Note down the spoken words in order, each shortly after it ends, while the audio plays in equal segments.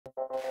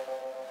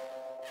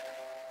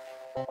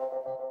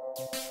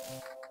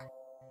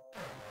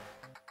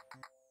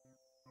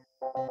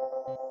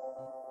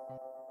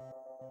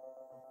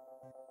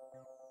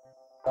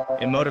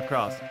In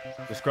motocross,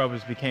 the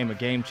scrubbers became a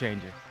game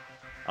changer.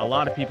 A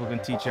lot of people can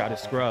teach you how to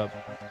scrub,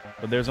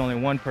 but there's only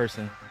one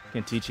person who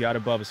can teach you how to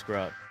Bubba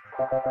Scrub.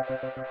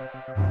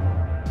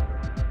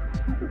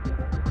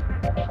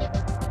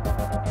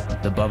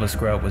 The Bubba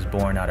Scrub was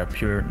born out of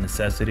pure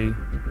necessity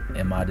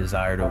and my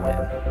desire to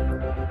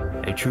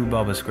win. A true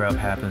Bubba Scrub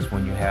happens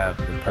when you have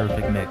the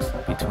perfect mix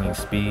between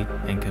speed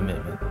and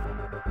commitment.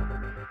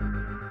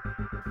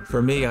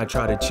 For me, I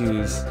try to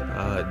choose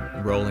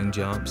rolling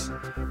jumps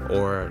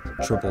or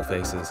triple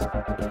faces.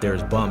 If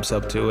there's bumps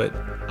up to it,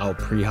 I'll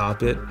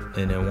pre-hop it,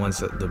 and then once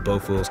the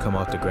both wheels come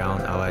off the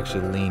ground, I'll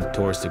actually lean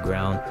towards the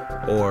ground.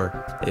 Or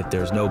if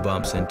there's no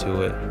bumps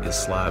into it,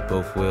 just slide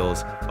both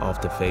wheels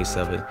off the face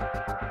of it.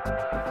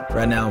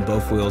 Right now,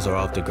 both wheels are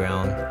off the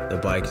ground. The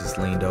bike is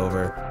leaned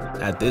over.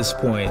 At this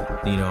point,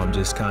 I'm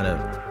just kind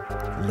of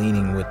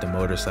leaning with the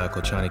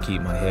motorcycle, trying to keep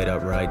my head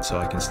upright so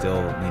I can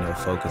still,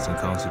 focus and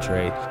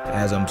concentrate.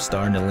 As I'm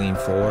starting to lean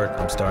forward,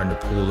 I'm starting to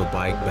pull the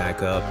bike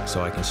back up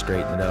so I can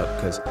straighten it up,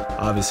 because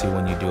obviously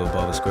when you do a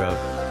Bubba Scrub,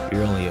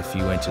 you're only a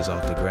few inches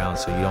off the ground,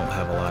 so you don't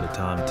have a lot of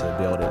time to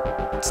be able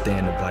to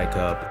stand the bike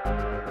up.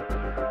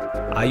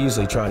 I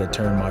usually try to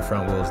turn my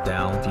front wheels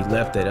down. If you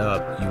left it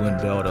up, you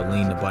wouldn't be able to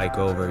lean the bike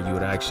over. You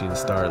would actually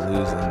start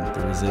losing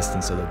the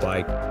resistance of the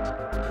bike,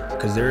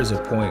 because there is a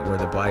point where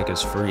the bike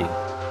is free.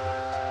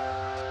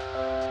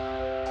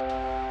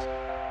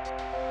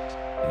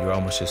 You're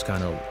almost just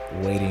kind of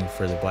waiting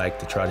for the bike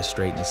to try to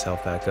straighten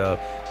itself back up.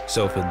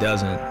 So if it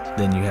doesn't,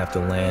 then you have to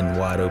land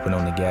wide open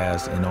on the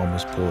gas and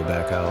almost pull it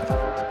back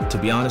out. To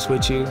be honest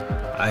with you,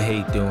 I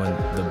hate doing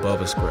the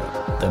Bubba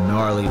Scrub. The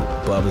gnarly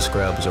Bubba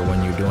Scrubs are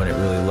when you're doing it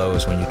really low,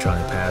 is when you're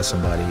trying to pass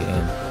somebody,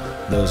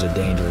 and those are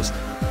dangerous.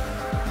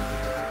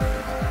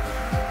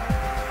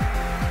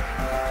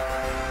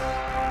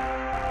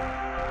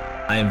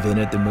 I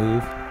invented the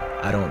move.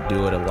 I don't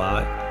do it a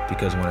lot,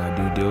 because when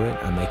I do it,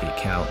 I make it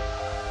count.